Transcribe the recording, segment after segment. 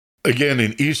Again,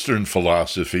 in Eastern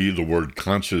philosophy, the word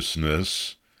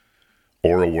consciousness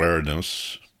or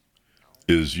awareness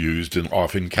is used and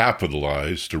often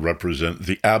capitalized to represent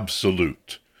the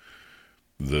absolute,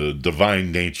 the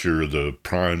divine nature, the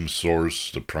prime source,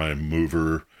 the prime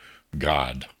mover,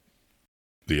 God,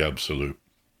 the absolute.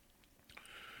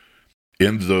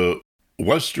 In the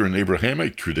Western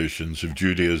Abrahamic traditions of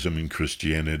Judaism and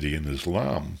Christianity and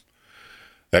Islam,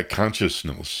 that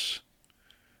consciousness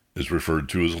is referred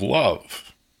to as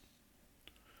love.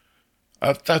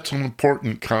 That's an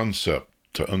important concept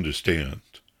to understand,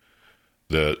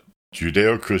 that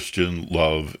Judeo-Christian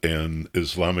love and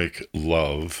Islamic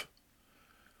love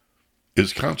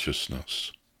is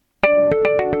consciousness.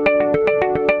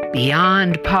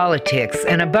 Beyond politics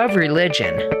and above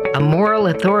religion, a moral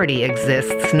authority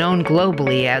exists known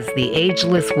globally as the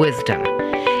ageless wisdom.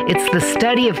 It's the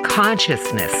study of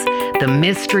consciousness, the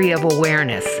mystery of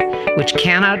awareness, which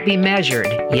cannot be measured,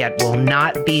 yet will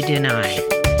not be denied.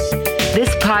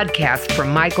 This podcast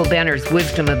from Michael Benner's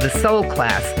Wisdom of the Soul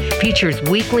class features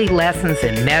weekly lessons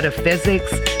in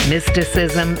metaphysics,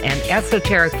 mysticism, and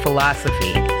esoteric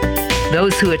philosophy.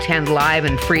 Those who attend live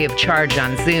and free of charge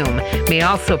on Zoom may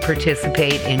also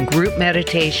participate in group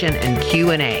meditation and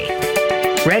Q&A.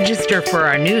 Register for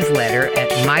our newsletter at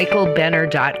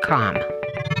michaelbenner.com.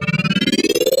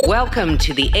 Welcome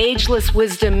to the Ageless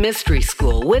Wisdom Mystery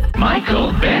School with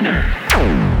Michael Benner.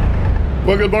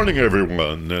 Well, good morning,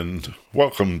 everyone, and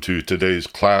welcome to today's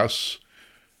class,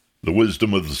 The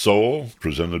Wisdom of the Soul,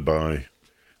 presented by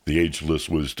the Ageless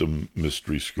Wisdom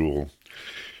Mystery School.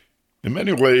 In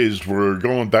many ways, we're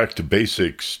going back to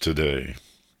basics today.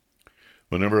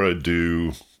 Whenever I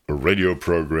do a radio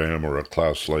program or a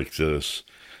class like this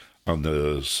on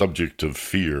the subject of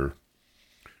fear,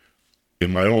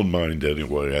 in my own mind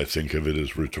anyway, I think of it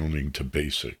as returning to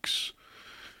basics.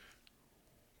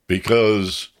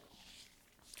 Because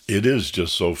it is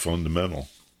just so fundamental.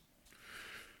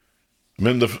 I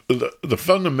mean, the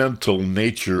fundamental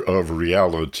nature of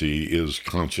reality is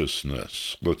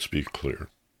consciousness. Let's be clear.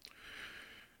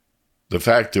 The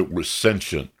fact that we're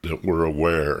sentient, that we're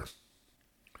aware,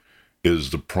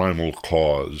 is the primal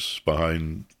cause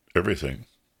behind everything.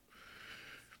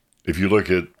 If you look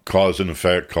at cause and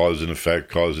effect,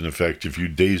 if you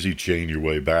daisy chain your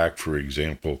way back, for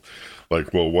example,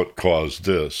 like, well, what caused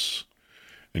this?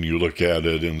 And you look at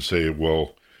it and say,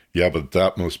 well, yeah, but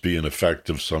that must be an effect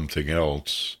of something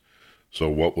else. So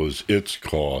what was its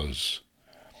cause?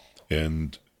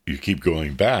 And you keep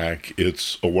going back,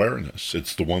 it's awareness.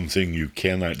 It's the one thing you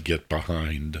cannot get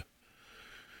behind.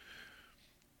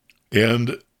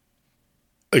 And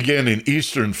again, in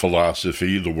Eastern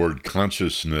philosophy, the word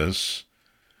consciousness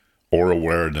or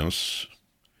awareness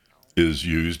is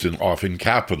used and often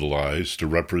capitalized to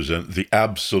represent the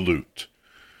absolute,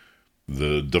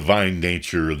 the divine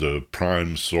nature, the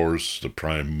prime source, the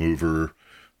prime mover,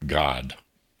 God,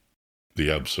 the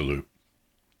absolute.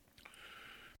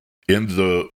 In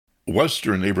the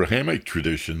Western Abrahamic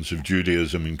traditions of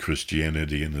Judaism and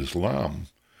Christianity and Islam,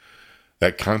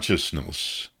 that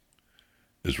consciousness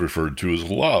is referred to as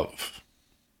love.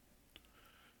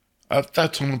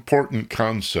 That's an important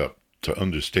concept to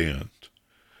understand,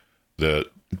 that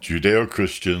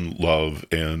Judeo-Christian love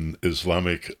and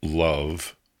Islamic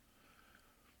love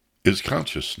is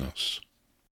consciousness.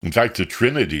 In fact, the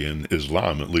Trinity in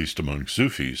Islam, at least among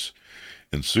Sufis,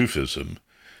 in Sufism,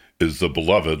 is the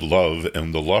beloved, love,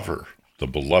 and the lover. The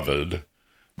beloved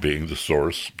being the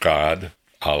source, God,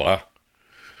 Allah,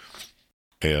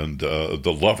 and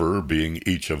the lover being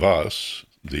each of us,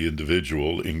 the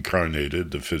individual incarnated,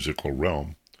 the physical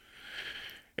realm,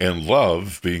 and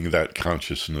love being that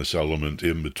consciousness element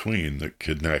in between that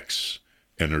connects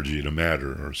energy to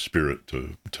matter or spirit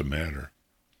to matter.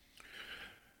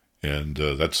 And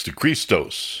that's the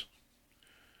Christos.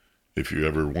 If you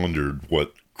ever wondered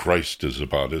what Christ is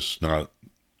about, it's not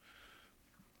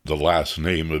the last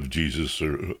name of Jesus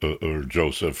or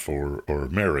Joseph or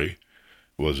Mary.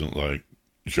 It wasn't like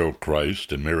Joe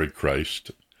Christ and Mary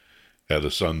Christ had a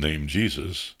son named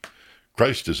Jesus.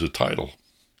 Christ is a title.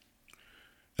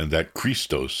 And that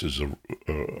Christos is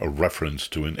a reference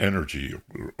to an energy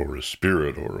or a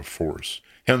spirit or a force.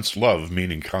 Hence love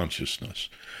meaning consciousness.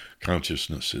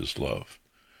 Consciousness is love.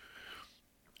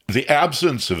 The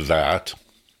absence of that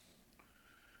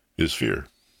is fear.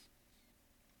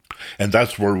 And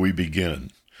that's where we begin.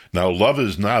 Now, love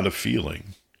is not a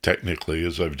feeling, technically,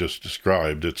 as I've just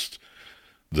described. It's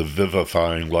the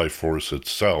vivifying life force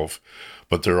itself.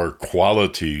 But there are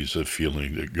qualities of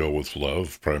feeling that go with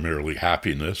love, primarily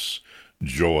happiness,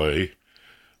 joy,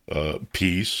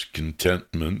 peace,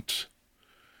 contentment,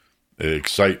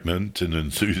 excitement and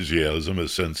enthusiasm, a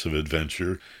sense of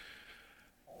adventure.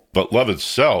 But love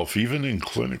itself, even in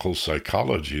clinical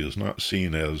psychology, is not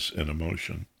seen as an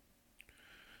emotion.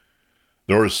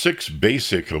 There are 6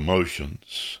 basic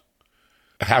emotions: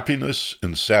 happiness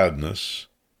and sadness,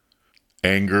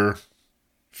 anger,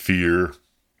 fear,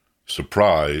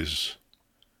 surprise,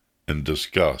 and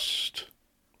disgust.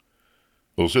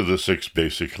 Those are the 6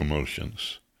 basic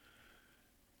emotions: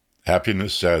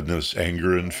 happiness, sadness,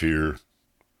 anger and fear,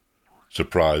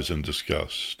 surprise, and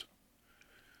disgust.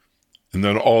 And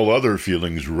then all other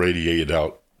feelings radiate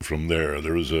out from there.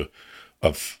 There is a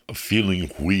feeling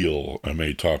wheel I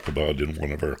may talk about in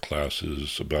one of our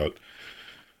classes about,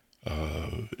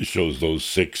 it shows those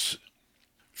 6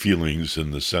 feelings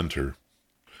in the center.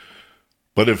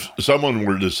 But if someone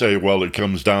were to say, well, it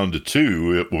comes down to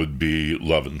 2, it would be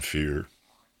love and fear.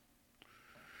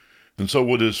 And so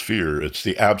what is fear? It's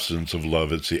the absence of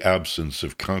love. It's the absence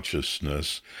of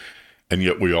consciousness. And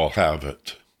yet we all have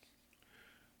it.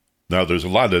 Now, there's a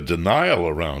lot of denial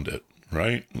around it,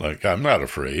 right? Like, I'm not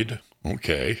afraid.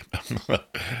 Okay.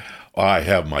 I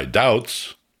have my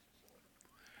doubts.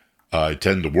 I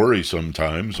tend to worry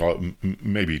sometimes,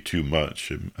 maybe too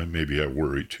much. Maybe I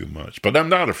worry too much. But I'm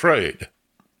not afraid.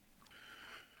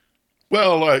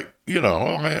 Well, I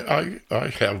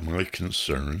have my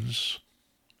concerns.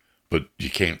 But you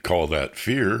can't call that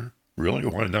fear. Really?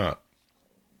 Why not?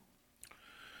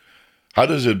 How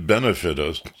does it benefit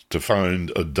us to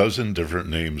find a dozen different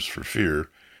names for fear,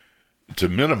 to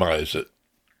minimize it,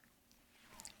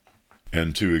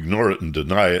 and to ignore it and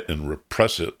deny it and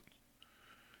repress it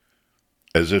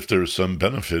as if there's some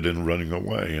benefit in running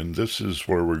away? And this is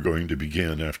where we're going to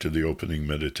begin after the opening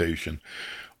meditation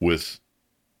with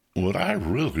what I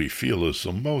really feel is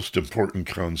the most important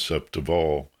concept of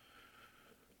all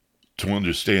to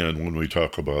understand when we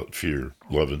talk about fear,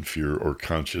 love and fear, or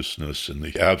consciousness in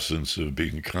the absence of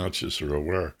being conscious or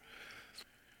aware.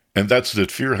 And that's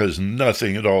that fear has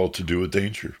nothing at all to do with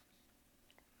danger.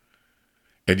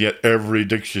 And yet every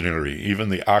dictionary, even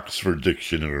the Oxford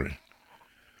Dictionary,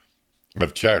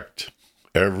 I've checked,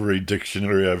 every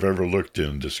dictionary I've ever looked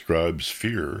in describes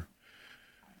fear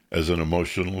as an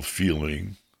emotional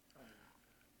feeling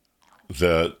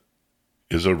that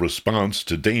is a response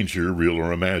to danger, real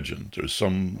or imagined. There's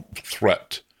some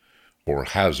threat or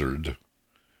hazard,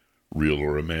 real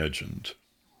or imagined.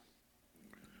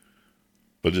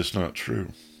 But it's not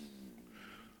true.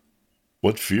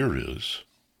 What fear is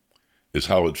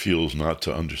how it feels not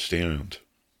to understand.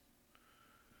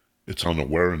 It's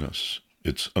unawareness,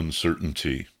 it's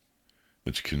uncertainty,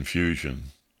 it's confusion,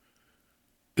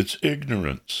 it's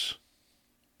ignorance.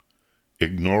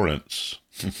 Ignorance.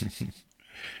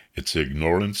 It's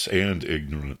ignorance and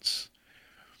ignorance.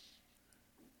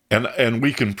 And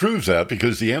we can prove that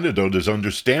because the antidote is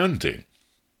understanding.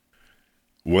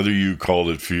 Whether you call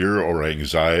it fear or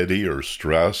anxiety or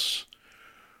stress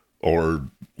or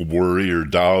worry or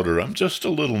doubt, or I'm just a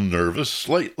little nervous,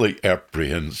 slightly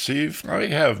apprehensive, I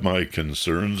have my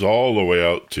concerns, all the way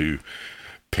out to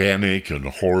panic and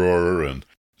horror and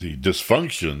the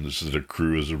dysfunctions that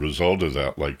accrue as a result of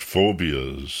that, like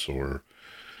phobias or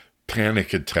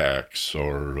panic attacks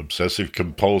or obsessive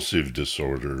compulsive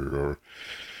disorder or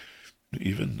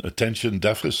even attention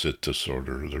deficit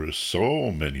disorder. There are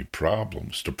so many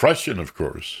problems. Depression, of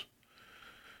course,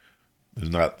 is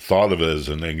not thought of as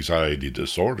an anxiety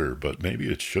disorder, but maybe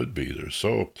it should be. They're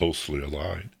so closely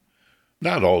allied.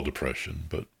 Not all depression,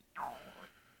 but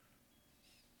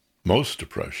most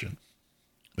depression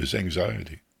is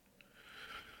anxiety.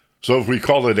 So if we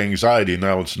call it anxiety,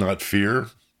 now it's not fear.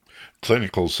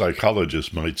 Clinical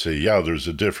psychologists might say, yeah, there's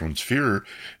a difference. Fear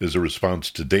is a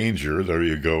response to danger. There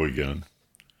you go again.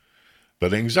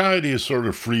 But anxiety is sort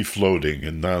of free-floating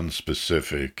and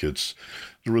non-specific. It's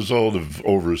the result of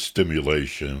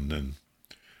overstimulation and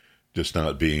just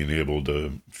not being able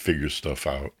to figure stuff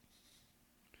out.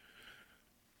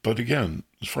 But again,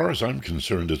 as far as I'm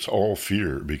concerned, it's all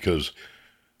fear, because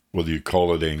whether you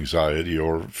call it anxiety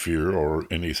or fear or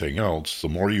anything else, the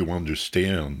more you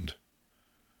understand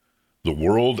the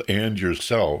world and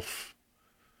yourself,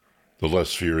 the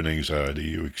less fear and anxiety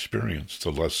you experience, the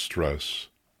less stress,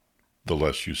 the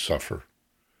less you suffer.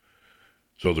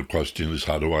 So the question is,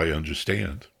 how do I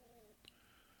understand?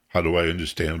 How do I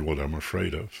understand what I'm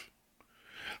afraid of?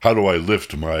 How do I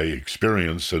lift my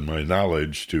experience and my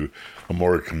knowledge to a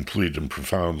more complete and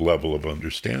profound level of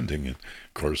understanding? And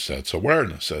of course, that's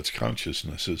awareness, that's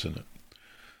consciousness, isn't it?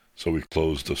 So we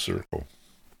close the circle.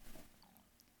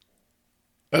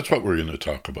 That's what we're going to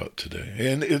talk about today.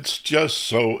 And it's just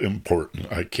so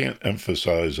important. I can't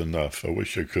emphasize enough. I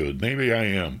wish I could. Maybe I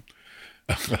am.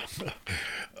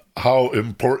 how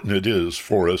important it is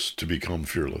for us to become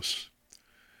fearless,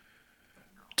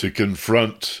 to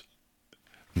confront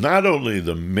not only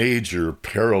the major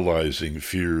paralyzing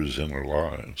fears in our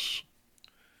lives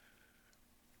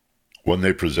when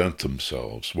they present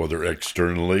themselves, whether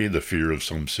externally, the fear of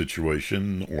some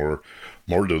situation, or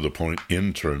more to the point,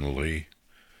 internally,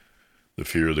 the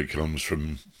fear that comes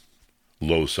from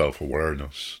low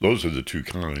self-awareness. Those are the two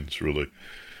kinds, really.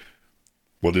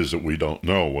 What is it we don't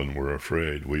know when we're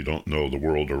afraid? We don't know the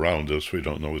world around us. We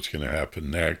don't know what's going to happen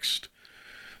next.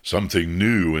 Something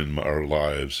new in our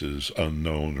lives is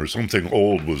unknown, or something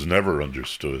old was never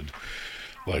understood,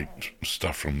 like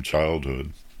stuff from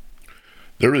childhood.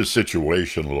 There is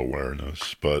situational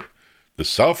awareness, but the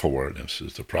self-awareness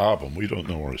is the problem. We don't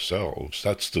know ourselves.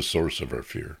 That's the source of our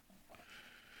fear.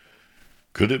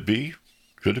 Could it be?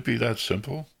 Could it be that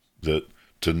simple? That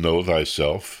to know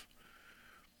thyself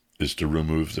is to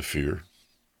remove the fear,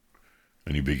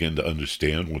 and you begin to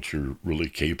understand what you're really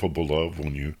capable of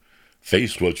when you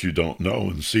face what you don't know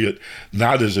and see it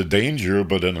not as a danger,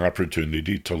 but an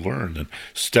opportunity to learn and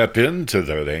step into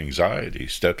that anxiety,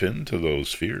 step into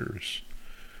those fears.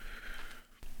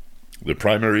 The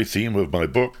primary theme of my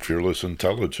book, Fearless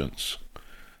Intelligence,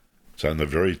 it's on the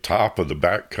very top of the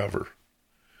back cover,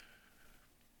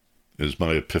 is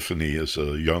my epiphany as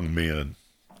a young man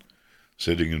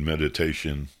sitting in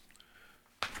meditation,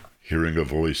 hearing a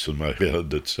voice in my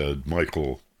head that said,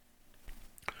 Michael,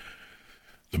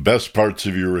 the best parts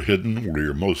of you are hidden where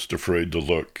you're most afraid to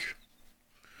look.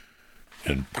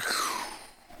 And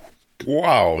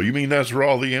wow, you mean that's where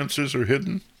all the answers are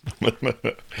hidden?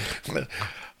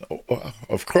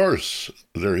 Of course,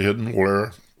 they're hidden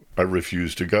where I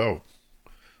refuse to go.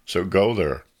 So go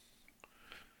there.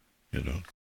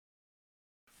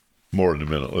 More in a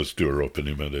minute. Let's do our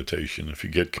opening meditation. If you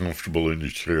get comfortable in your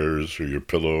chairs or your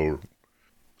pillow,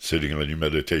 sitting on your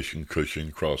meditation cushion,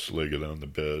 cross-legged on the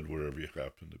bed, wherever you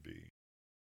happen to be.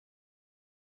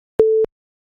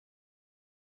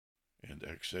 And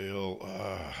exhale.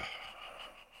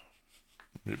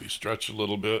 Maybe stretch a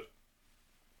little bit.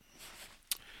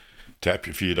 Tap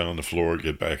your feet on the floor,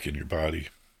 get back in your body.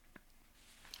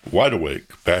 Wide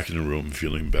awake, back in the room,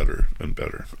 feeling better and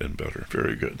better and better.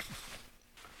 Very good.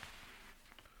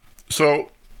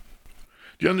 So,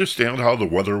 do you understand how the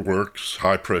weather works?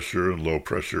 High pressure and low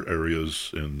pressure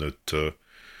areas, and that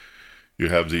you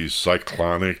have these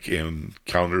cyclonic and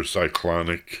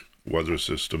counter-cyclonic weather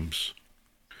systems.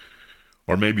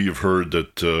 Or maybe you've heard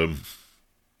that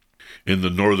in the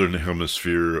northern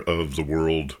hemisphere of the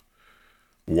world,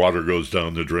 water goes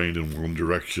down the drain in one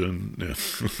direction,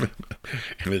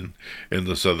 and in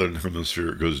the southern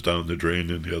hemisphere it goes down the drain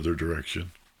in the other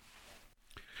direction.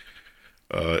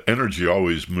 Energy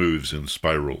always moves in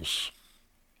spirals.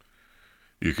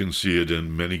 You can see it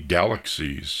in many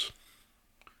galaxies.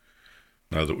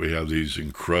 Now that we have these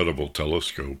incredible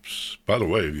telescopes. By the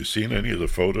way, have you seen any of the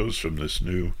photos from this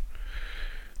new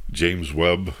James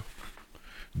Webb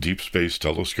Deep Space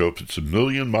Telescope? It's 1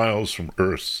 million miles from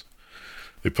Earth.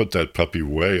 They put that puppy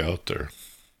way out there.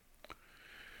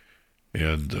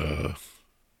 And,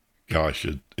 gosh,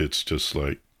 it's just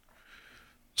like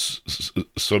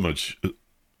so much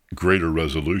greater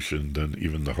resolution than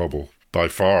even the Hubble, by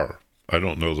far. I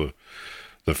don't know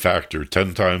the factor,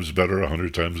 10 times better,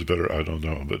 100 times better, I don't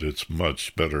know, but it's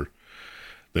much better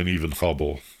than even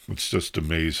Hubble. It's just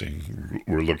amazing.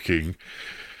 We're looking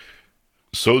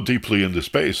so deeply into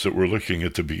space that we're looking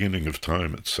at the beginning of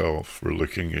time itself. We're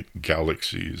looking at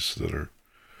galaxies that are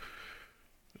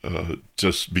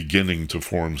just beginning to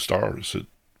form stars.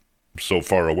 It's so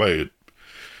far away,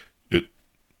 it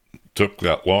took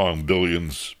that long,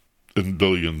 billions and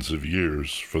billions of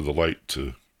years for the light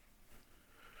to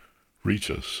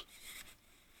reach us.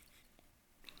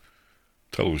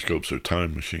 Telescopes are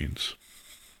time machines.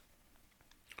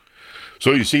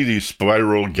 So you see these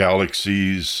spiral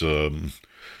galaxies,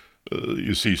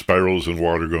 you see spirals in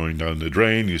water going down the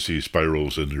drain, you see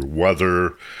spirals in your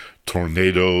weather,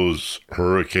 tornadoes,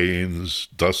 hurricanes,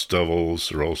 dust devils,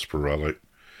 they're all sporadic.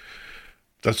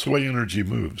 That's the way energy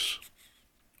moves.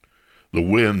 The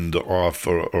wind off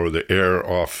or the air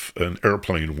off an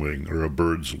airplane wing or a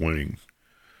bird's wing.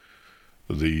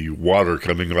 The water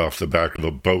coming off the back of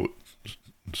a boat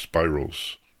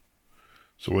spirals.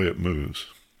 It's the way it moves.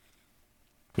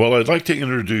 Well, I'd like to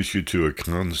introduce you to a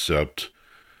concept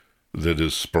that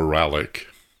is sporadic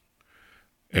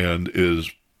and is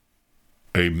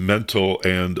a mental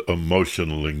and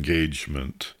emotional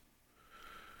engagement.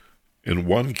 In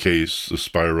one case, the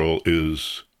spiral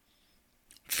is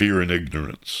fear and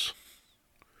ignorance,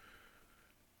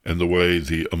 and the way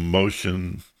the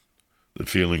emotion, the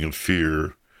feeling of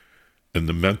fear, and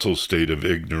the mental state of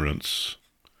ignorance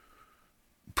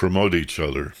promote each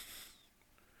other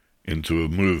into a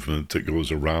movement that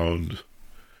goes around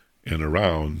and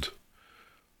around,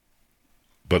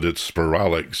 but it's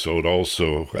sporadic, so it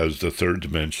also has the third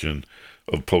dimension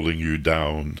of pulling you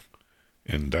down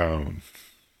and down.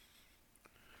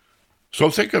 So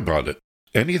think about it.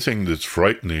 Anything that's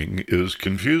frightening is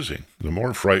confusing. The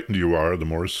more frightened you are, the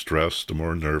more stressed, the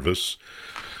more nervous,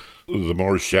 the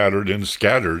more shattered and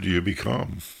scattered you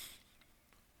become,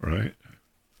 right?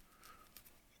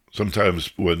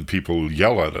 Sometimes when people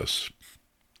yell at us,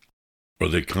 or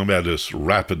they come at us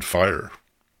rapid fire,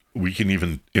 we can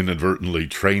even inadvertently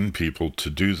train people to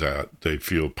do that. They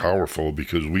feel powerful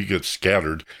because we get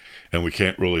scattered and we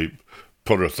can't really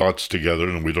put our thoughts together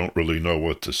and we don't really know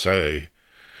what to say.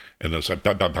 And it's like,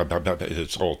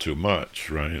 it's all too much,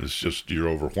 right? It's just, you're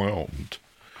overwhelmed.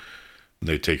 And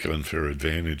they take unfair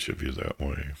advantage of you that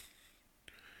way.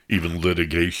 Even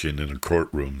litigation in a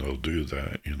courtroom, they'll do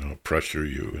that, pressure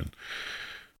you and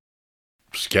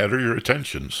scatter your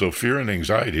attention. So fear and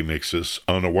anxiety makes us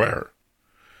unaware.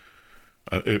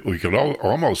 We could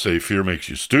almost say fear makes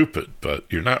you stupid, but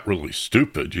you're not really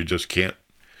stupid. You just can't.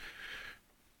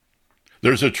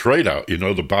 There's a trade-out.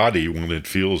 The body, when it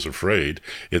feels afraid,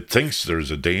 it thinks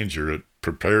there's a danger. It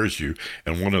prepares you.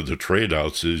 And one of the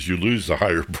trade-outs is you lose the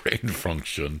higher brain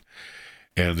function.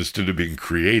 And instead of being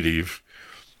creative,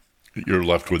 you're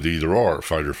left with either or,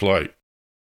 fight or flight.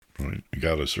 Right? You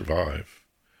got to survive.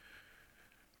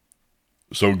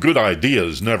 So good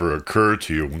ideas never occur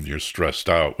to you when you're stressed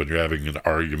out, when you're having an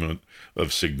argument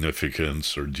of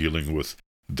significance or dealing with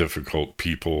difficult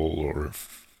people or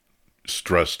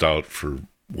stressed out for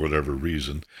whatever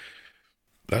reason.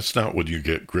 That's not when you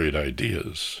get great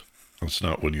ideas. That's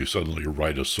not when you suddenly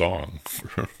write a song,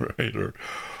 right?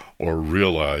 Or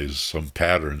realize some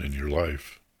pattern in your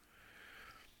life.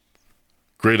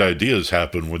 Great ideas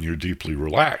happen when you're deeply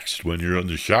relaxed, when you're in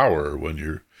the shower, when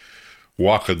you're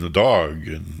walking the dog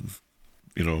and,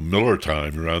 Miller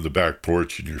time, you're on the back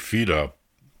porch and your feet up,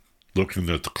 looking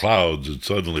at the clouds, and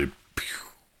suddenly,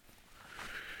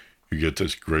 you get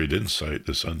this great insight,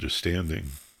 this understanding.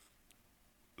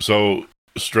 So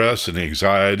stress and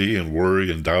anxiety and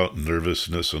worry and doubt and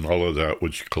nervousness and all of that,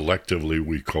 which collectively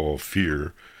we call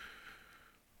fear,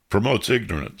 promotes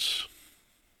ignorance.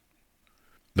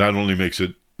 Not only makes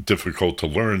it difficult to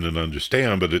learn and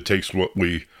understand, but it takes what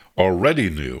we already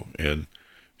knew and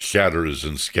shatters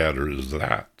and scatters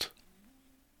that.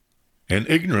 And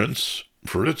ignorance,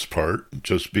 for its part,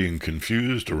 just being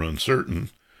confused or uncertain,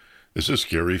 is a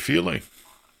scary feeling.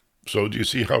 So do you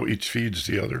see how each feeds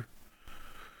the other?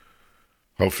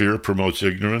 How fear promotes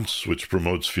ignorance, which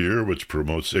promotes fear, which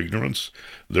promotes ignorance.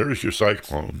 There's your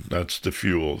cyclone. That's the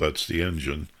fuel. That's the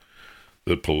engine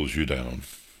that pulls you down.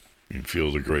 You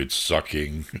feel the great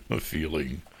sucking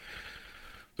feeling,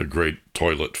 the great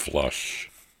toilet flush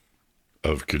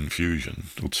of confusion.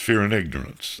 It's fear and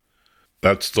ignorance.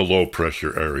 That's the low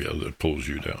pressure area that pulls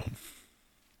you down.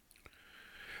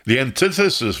 The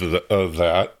antithesis of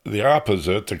that, the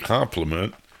opposite, the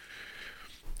complement,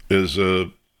 is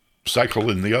a cycle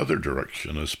in the other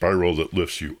direction, a spiral that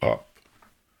lifts you up.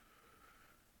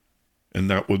 And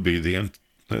that would be,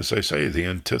 as I say, the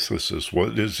antithesis.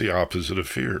 What is the opposite of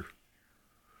fear?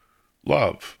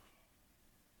 Love.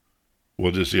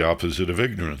 What is the opposite of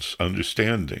ignorance?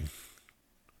 Understanding.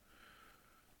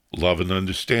 Love and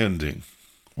understanding.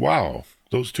 Wow,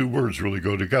 those two words really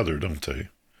go together, don't they?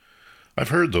 I've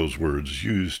heard those words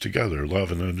used together,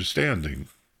 love and understanding.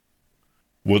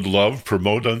 Would love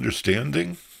promote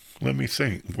understanding? Let me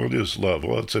think. What is love?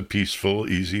 Well, it's a peaceful,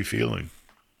 easy feeling.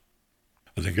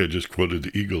 I think I just quoted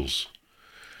the Eagles.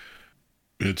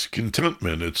 It's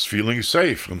contentment. It's feeling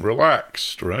safe and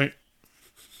relaxed, right?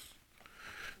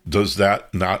 Does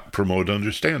that not promote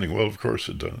understanding? Well, of course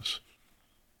it does.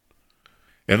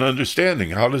 And understanding,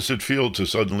 how does it feel to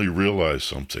suddenly realize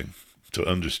something? To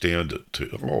understand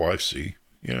it, I see.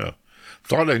 Yeah.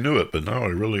 Thought I knew it, but now I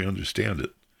really understand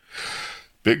it.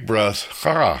 Big breath.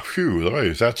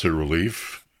 Phew, that's a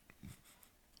relief.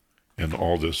 And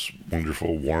all this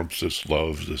wonderful warmth, this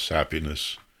love, this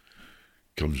happiness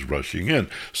comes rushing in.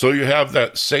 So you have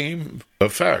that same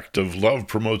effect of love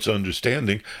promotes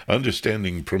understanding,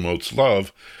 understanding promotes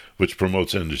love, which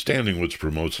promotes understanding, which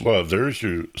promotes love. There's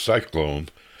your cyclone,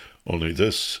 only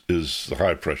this is the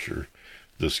high pressure.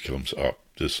 This comes up.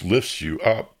 This lifts you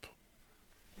up.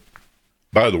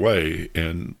 By the way,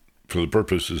 and for the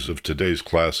purposes of today's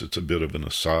class, it's a bit of an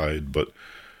aside, but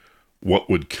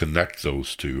what would connect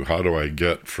those two? How do I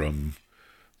get from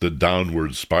the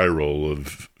downward spiral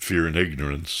of fear and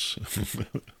ignorance?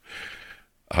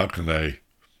 How can I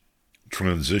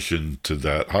transition to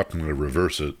that, how can I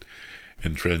reverse it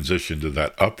and transition to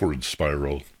that upward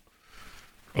spiral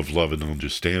of love and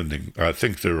understanding? I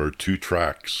think there are two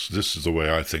tracks. This is the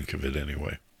way I think of it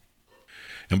anyway.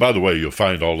 And by the way, you'll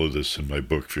find all of this in my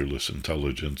book, Fearless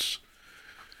Intelligence.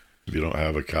 If you don't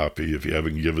have a copy, if you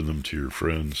haven't given them to your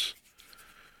friends,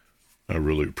 I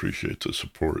really appreciate the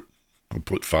support. I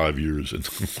put 5 years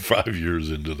into 5 years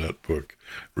into that book.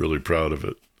 Really proud of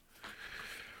it.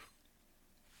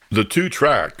 The two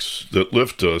tracks that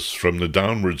lift us from the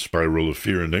downward spiral of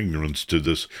fear and ignorance to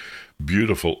this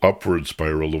beautiful upward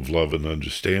spiral of love and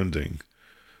understanding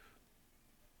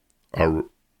are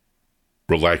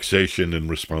relaxation and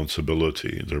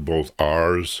responsibility. They're both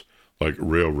R's, like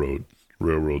railroad.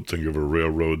 Think of a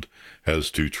railroad has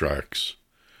two tracks.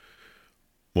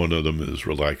 One of them is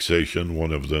relaxation,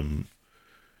 one of them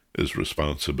is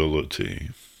responsibility.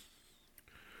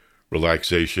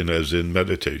 Relaxation as in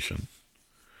meditation,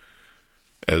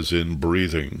 as in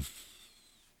breathing,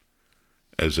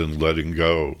 as in letting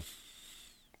go.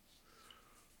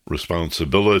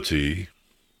 Responsibility,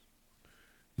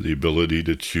 the ability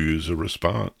to choose a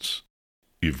response.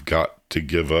 You've got to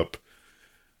give up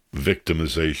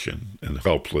victimization and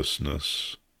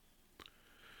helplessness.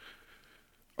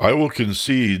 I will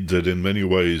concede that in many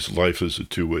ways life is a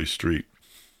two-way street,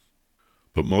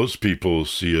 but most people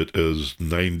see it as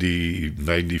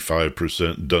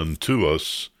 95% done to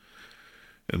us,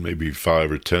 and maybe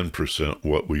 5 or 10%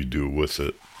 what we do with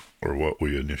it or what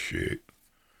we initiate.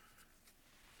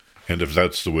 And if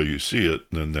that's the way you see it,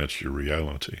 then that's your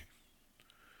reality.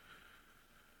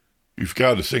 You've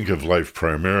got to think of life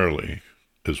primarily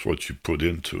as what you put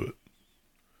into it.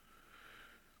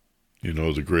 You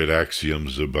know, the great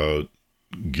axioms about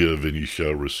give and you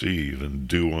shall receive and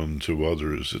do unto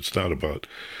others. It's not about,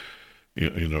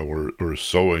 or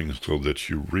sowing so that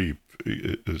you reap.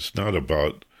 It's not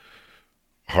about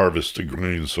harvest the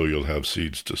grain so you'll have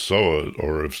seeds to sow it,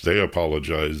 or if they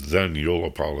apologize, then you'll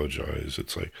apologize.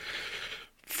 It's like,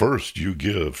 first you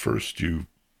give, first you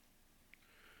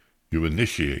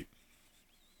initiate.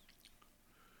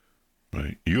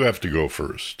 Right? You have to go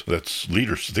first. That's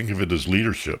leadership. Think of it as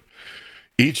leadership.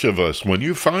 Each of us, when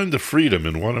you find the freedom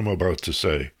in what I'm about to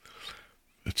say,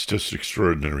 it's just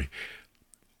extraordinary.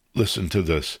 Listen to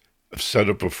this. I've said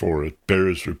it before. It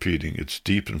bears repeating. It's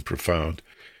deep and profound.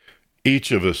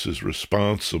 Each of us is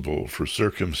responsible for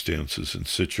circumstances and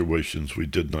situations we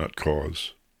did not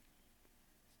cause.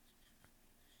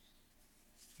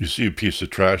 You see a piece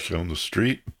of trash on the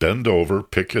street, bend over,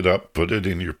 pick it up, put it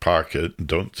in your pocket, and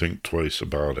don't think twice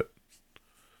about it.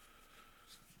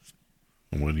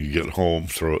 And when you get home,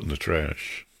 throw it in the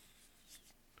trash.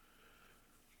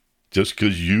 Just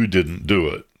because you didn't do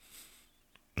it.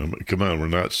 Come on, we're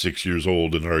not 6 years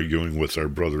old and arguing with our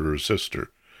brother or sister.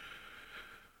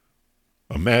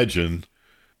 Imagine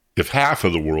if half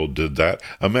of the world did that.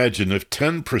 Imagine if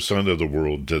 10% of the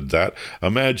world did that.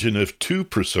 Imagine if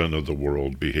 2% of the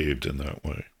world behaved in that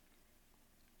way.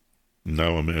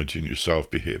 Now imagine yourself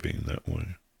behaving in that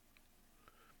way.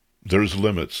 There's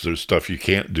limits. There's stuff you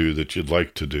can't do that you'd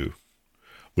like to do.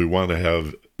 We want to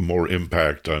have more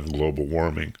impact on global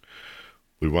warming.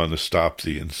 We want to stop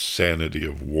the insanity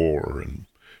of war and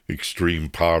extreme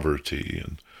poverty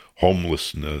and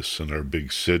homelessness in our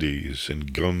big cities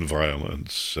and gun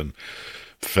violence and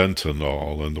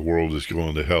fentanyl, and the world is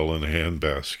going to hell in a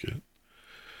handbasket.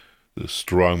 The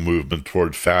strong movement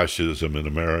toward fascism in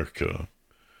America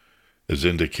is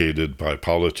indicated by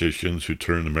politicians who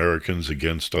turn Americans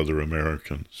against other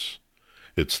Americans.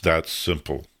 It's that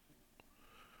simple.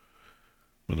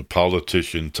 When a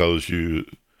politician tells you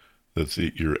that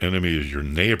your enemy is your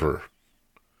neighbor,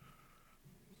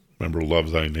 remember,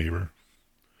 love thy neighbor?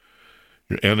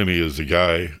 Your enemy is the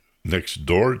guy next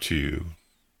door to you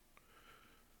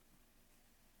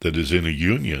that is in a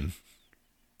union,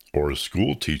 or a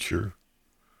school teacher,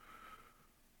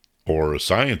 or a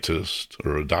scientist,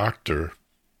 or a doctor,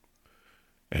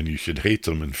 and you should hate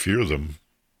them and fear them.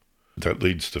 That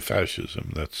leads to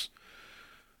fascism. That's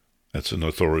an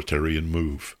authoritarian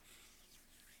move.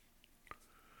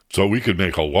 So we could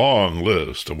make a long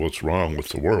list of what's wrong with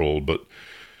the world, but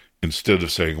instead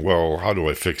of saying, well, how do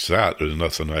I fix that? There's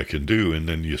nothing I can do. And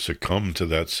then you succumb to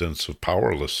that sense of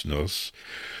powerlessness.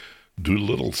 Do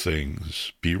little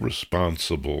things. Be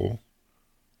responsible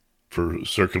for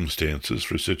circumstances,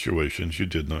 for situations you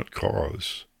did not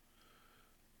cause.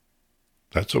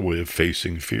 That's a way of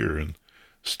facing fear and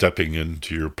stepping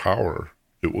into your power.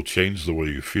 It will change the way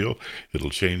you feel. It'll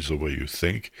change the way you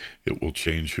think. It will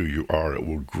change who you are. It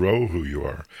will grow who you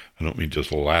are. I don't mean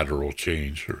just lateral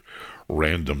change or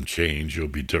random change. You'll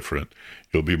be different.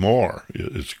 You'll be more.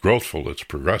 It's growthful. It's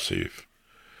progressive.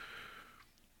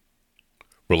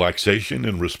 Relaxation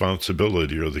and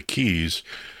responsibility are the keys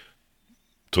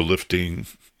to lifting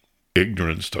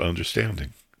ignorance to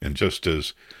understanding. And just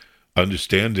as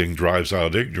understanding drives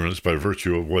out ignorance by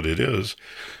virtue of what it is,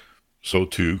 so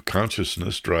too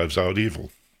consciousness drives out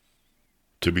evil.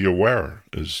 To be aware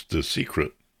is the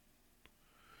secret.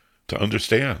 To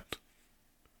understand.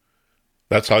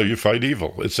 That's how you fight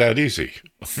evil. It's that easy.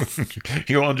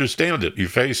 You understand it. You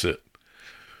face it.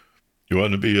 You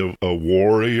want to be a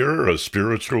warrior, a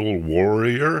spiritual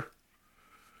warrior?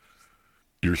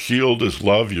 Your shield is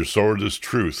love. Your sword is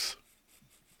truth.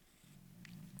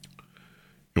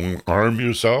 You want to arm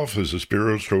yourself as a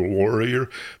spiritual warrior?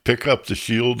 Pick up the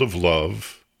shield of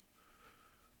love.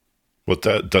 What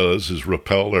that does is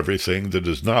repel everything that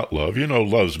is not love. You know,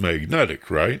 love's magnetic,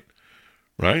 right?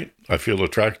 Right? I feel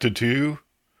attracted to you.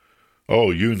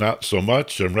 Oh, you not so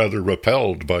much. I'm rather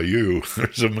repelled by you.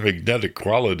 There's a magnetic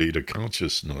quality to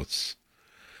consciousness.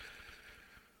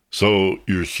 So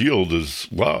your shield is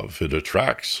love. It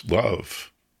attracts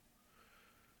love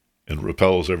and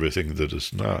repels everything that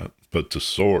is not. But the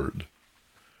sword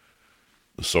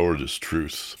is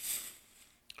truth.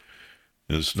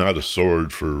 And it's not a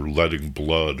sword for letting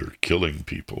blood or killing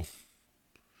people.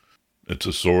 It's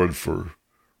a sword for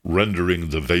rendering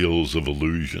the veils of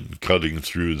illusion, cutting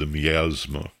through the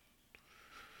miasma,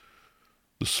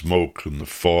 the smoke and the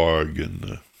fog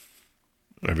and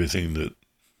everything that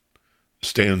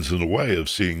stands in the way of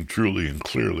seeing truly and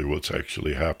clearly what's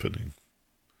actually happening.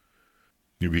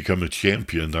 You become a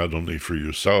champion not only for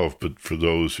yourself, but for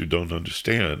those who don't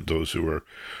understand, those who are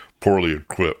poorly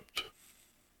equipped.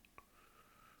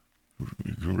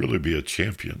 You can really be a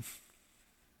champion.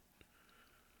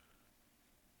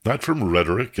 Not from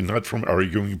rhetoric and not from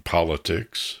arguing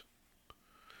politics,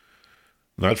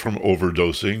 not from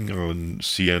overdosing on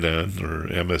CNN or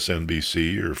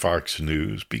MSNBC or Fox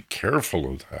News. Be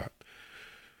careful of that.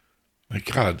 My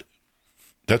God,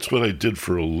 that's what I did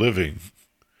for a living.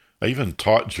 I even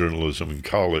taught journalism in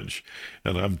college,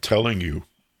 and I'm telling you,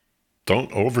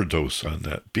 don't overdose on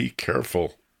that. Be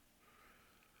careful.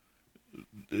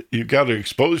 You got to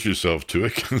expose yourself to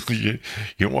it.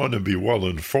 You want to be well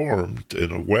informed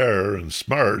and aware and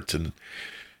smart and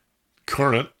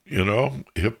current,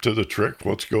 hip to the trick,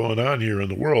 what's going on here in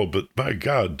the world. But my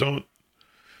God, don't,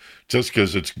 just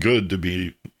because it's good to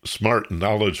be smart and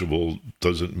knowledgeable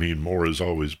doesn't mean more is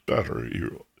always better.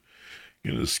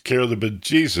 You scare the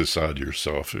bejesus out of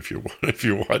yourself if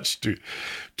you watch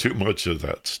too much of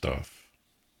that stuff.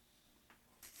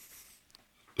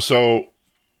 So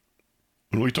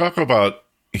when we talk about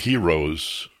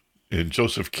heroes, and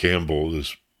Joseph Campbell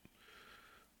is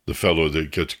the fellow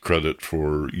that gets credit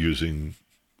for using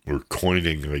or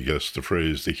coining, I guess, the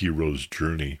phrase, the hero's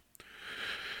journey.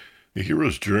 The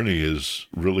hero's journey is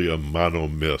really a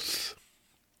monomyth.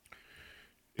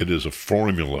 It is a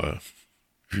formula.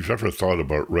 If you've ever thought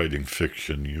about writing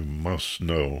fiction, you must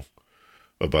know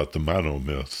about the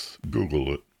monomyth.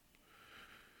 Google it.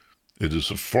 It is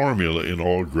a formula in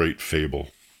all great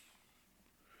fable.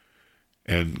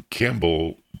 And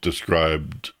Campbell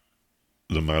described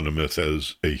the monomyth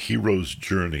as a hero's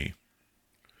journey.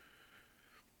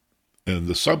 And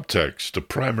the subtext, the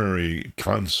primary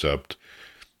concept,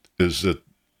 is that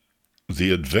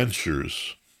the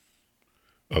adventures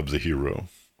of the hero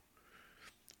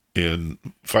in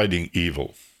fighting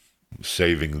evil,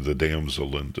 saving the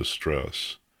damsel in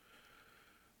distress,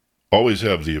 always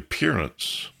have the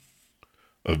appearance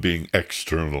of being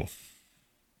external.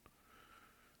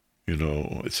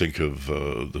 I think of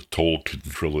the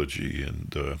Tolkien trilogy,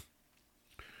 and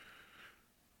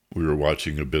we were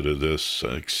watching a bit of this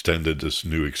this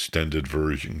new extended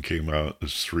version came out,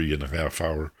 this 3.5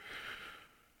 hour,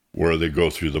 where they go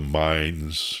through the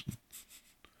mines,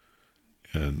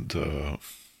 and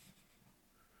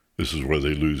this is where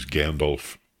they lose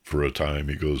Gandalf for a time.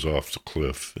 He goes off the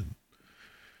cliff. And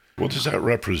what does that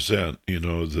represent?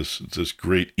 This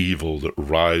great evil that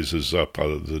rises up out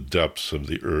of the depths of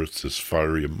the earth, this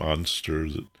fiery monster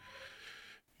that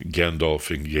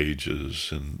Gandalf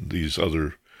engages, and these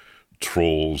other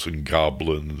trolls and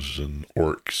goblins and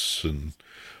orcs and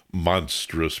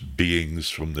monstrous beings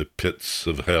from the pits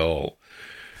of hell.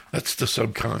 That's the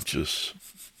subconscious.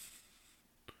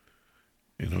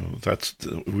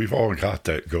 We've all got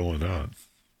that going on.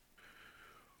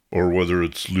 Or whether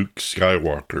it's Luke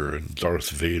Skywalker and Darth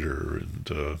Vader,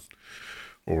 and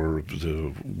or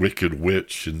the Wicked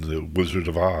Witch in the Wizard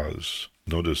of Oz.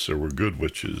 Notice there were good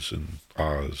witches in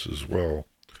Oz as well.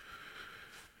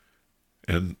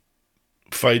 And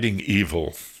fighting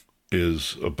evil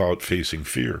is about facing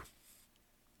fear.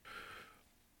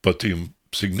 But the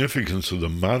significance of the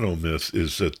monomyth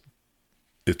is that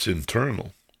it's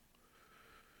internal.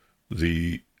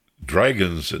 The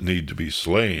dragons that need to be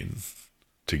slain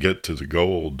to get to the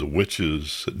gold, the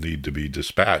witches that need to be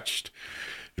dispatched,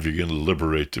 if you're going to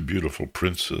liberate the beautiful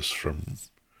princess from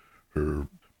her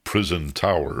prison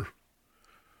tower,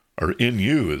 are in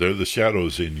you. They're the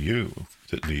shadows in you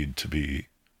that need to be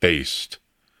faced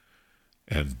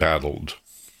and battled.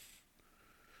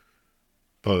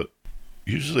 But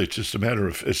usually it's just a matter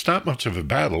of, it's not much of a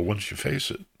battle once you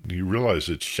face it. You realize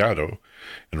it's shadow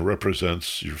and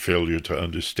represents your failure to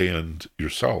understand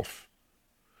yourself.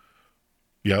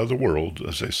 Yeah, the world,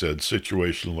 as I said,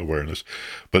 situational awareness,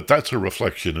 but that's a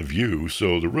reflection of you,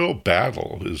 so the real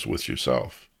battle is with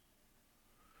yourself.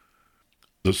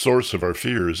 The source of our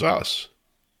fear is us.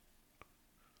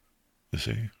 You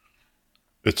see?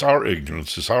 It's our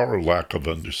ignorance, it's our lack of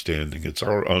understanding, it's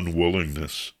our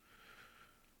unwillingness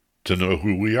to know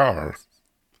who we are.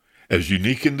 As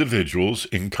unique individuals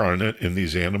incarnate in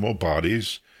these animal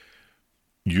bodies,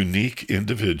 unique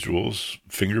individuals,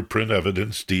 fingerprint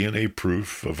evidence, DNA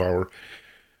proof of our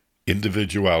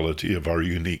individuality, of our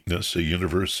uniqueness, a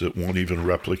universe that won't even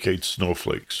replicate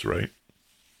snowflakes, right?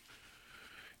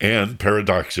 And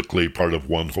paradoxically, part of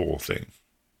one whole thing.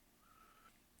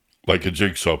 Like a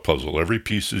jigsaw puzzle, every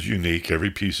piece is unique, every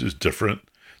piece is different,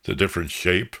 it's a different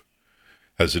shape,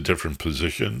 has a different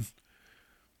position,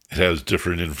 it has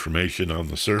different information on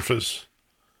the surface,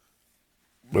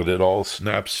 but it all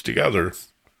snaps together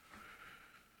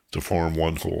to form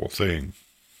one whole thing.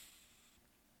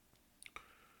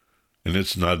 And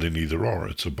it's not an either or,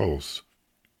 it's a both.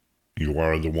 You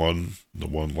are the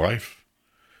one life.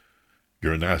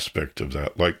 You're an aspect of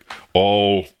that. Like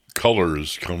all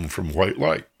colors come from white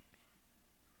light.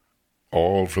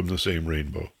 All from the same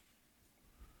rainbow.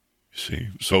 You see?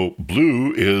 So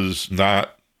blue is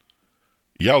not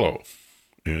yellow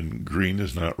and green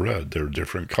is not red. They're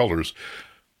different colors,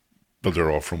 but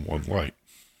they're all from one light.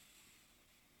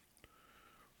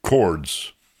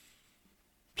 Chords.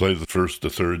 Play the first, the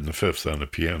third, and the fifth on a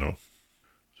piano.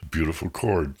 It's a beautiful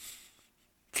chord.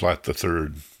 Flat the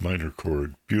third, minor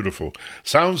chord. Beautiful.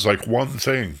 Sounds like one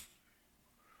thing.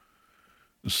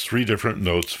 It's 3 different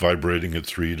notes vibrating at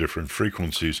 3 different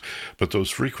frequencies, but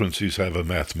those frequencies have a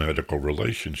mathematical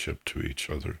relationship to each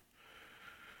other.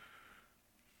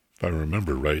 If I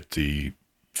remember right, the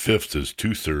fifth is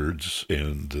 2/3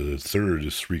 and the third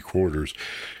is 3/4.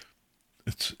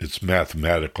 It's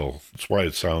mathematical. That's why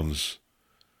it sounds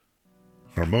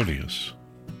harmonious.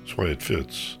 That's why it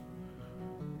fits.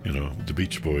 You know, the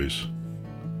Beach Boys,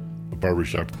 a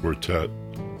barbershop quartet.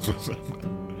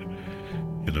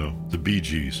 You know, the Bee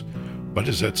Gees. Why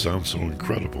does that sound so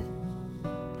incredible?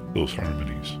 Those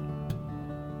harmonies.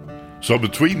 So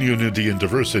between unity and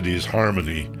diversity is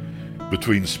harmony.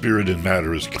 Between spirit and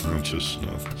matter is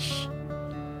consciousness.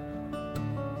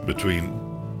 Between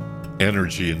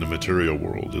energy in the material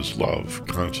world is love,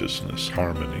 consciousness,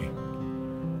 harmony.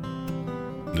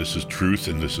 And this is truth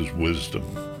and this is wisdom.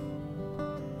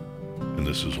 And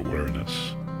this is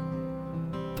awareness.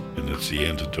 And it's the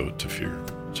antidote to fear.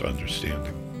 It's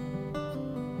understanding.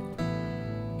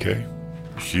 Okay?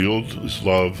 Shield is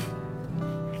love.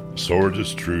 Sword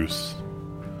is truth.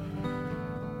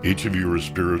 Each of you are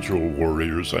spiritual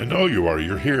warriors. I know you are.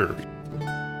 You're here.